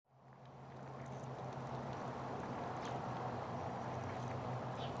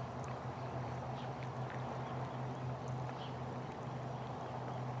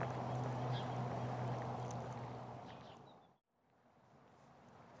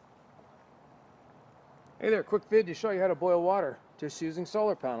Hey there, quick vid to show you how to boil water just using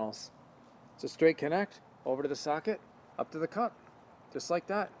solar panels. It's a straight connect over to the socket, up to the cup, just like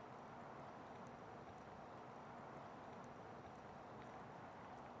that.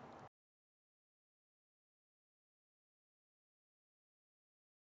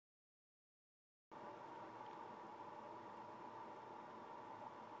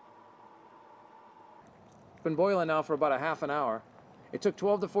 It's been boiling now for about a half an hour. It took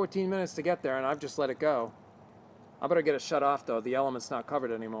 12 to 14 minutes to get there and I've just let it go. I better get it shut off though, the element's not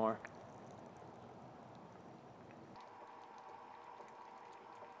covered anymore.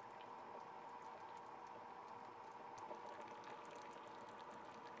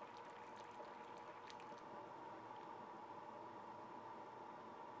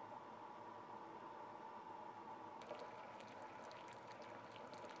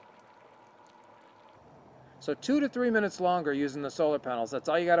 So 2 to 3 minutes longer using the solar panels. That's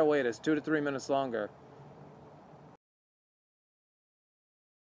all you gotta wait is 2 to 3 minutes longer.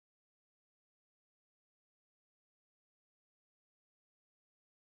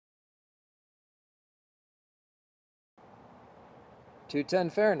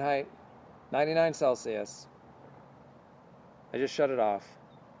 (210 Fahrenheit), 99 Celsius. I just shut it off.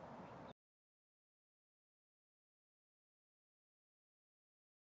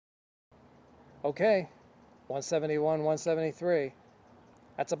 Okay, 171, 173.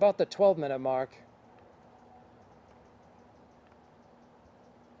 That's about the 12-minute mark.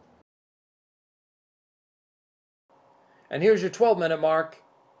 And here's your 12-minute mark.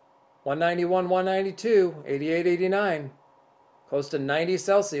 191, 192, 88, 89. Close to 90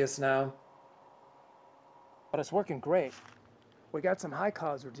 Celsius now. But it's working great. We got some high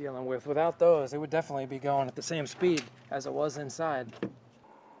clouds we're dealing with. Without those, it would definitely be going at the same speed as it was inside.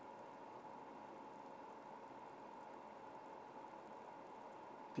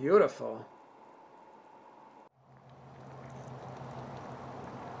 Beautiful.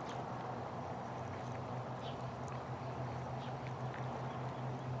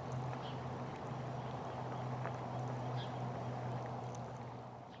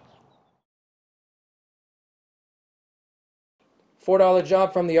 $4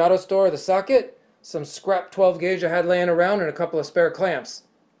 job from the auto store, the socket, some scrap 12 gauge I had laying around, and a couple of spare clamps.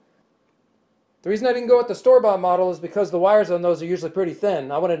 The reason I didn't go with the store-bought model is because the wires on those are usually pretty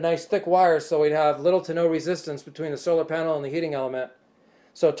thin. I wanted nice thick wires so we'd have little to no resistance between the solar panel and the heating element.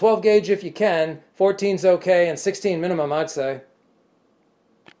 So 12 gauge if you can, 14's okay, and 16 minimum I'd say.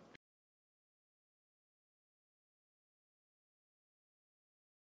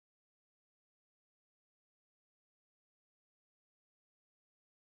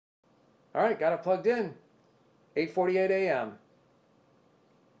 Alright, got it plugged in. 8:48 a.m.